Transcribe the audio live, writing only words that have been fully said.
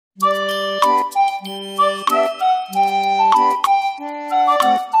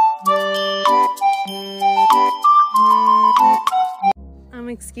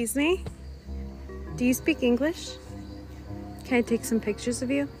Excuse me? Do you speak English? Can I take some pictures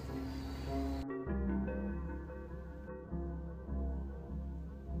of you?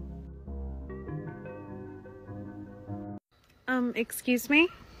 Excuse me?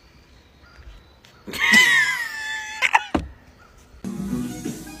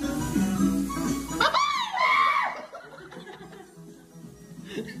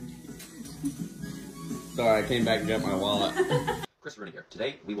 Sorry, I came back and got my wallet. Chris Rooney here.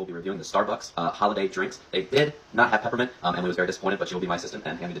 Today we will be reviewing the Starbucks holiday drinks. They did not have peppermint. Emily was very disappointed, but she will be my assistant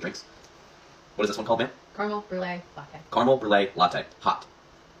and hand me the drinks. What is this one called, man? Caramel brulee latte. Caramel brulee latte. Hot.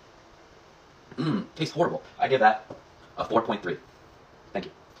 Tastes horrible. I give that a 4.3. Thank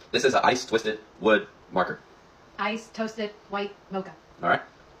you. This is an ice twisted wood marker. Ice toasted white mocha. All right.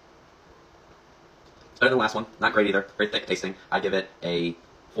 Better than the last one. Not great either. Very thick tasting. I give it a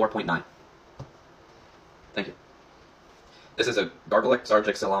 4.9. Thank you. This is a garlic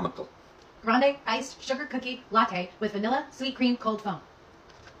sardic salamical. Grande iced sugar cookie latte with vanilla sweet cream cold foam.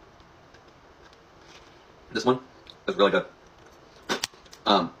 This one is really good.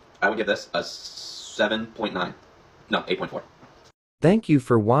 I would give this a 7.9. No, 8.4. Thank you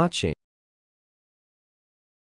for watching.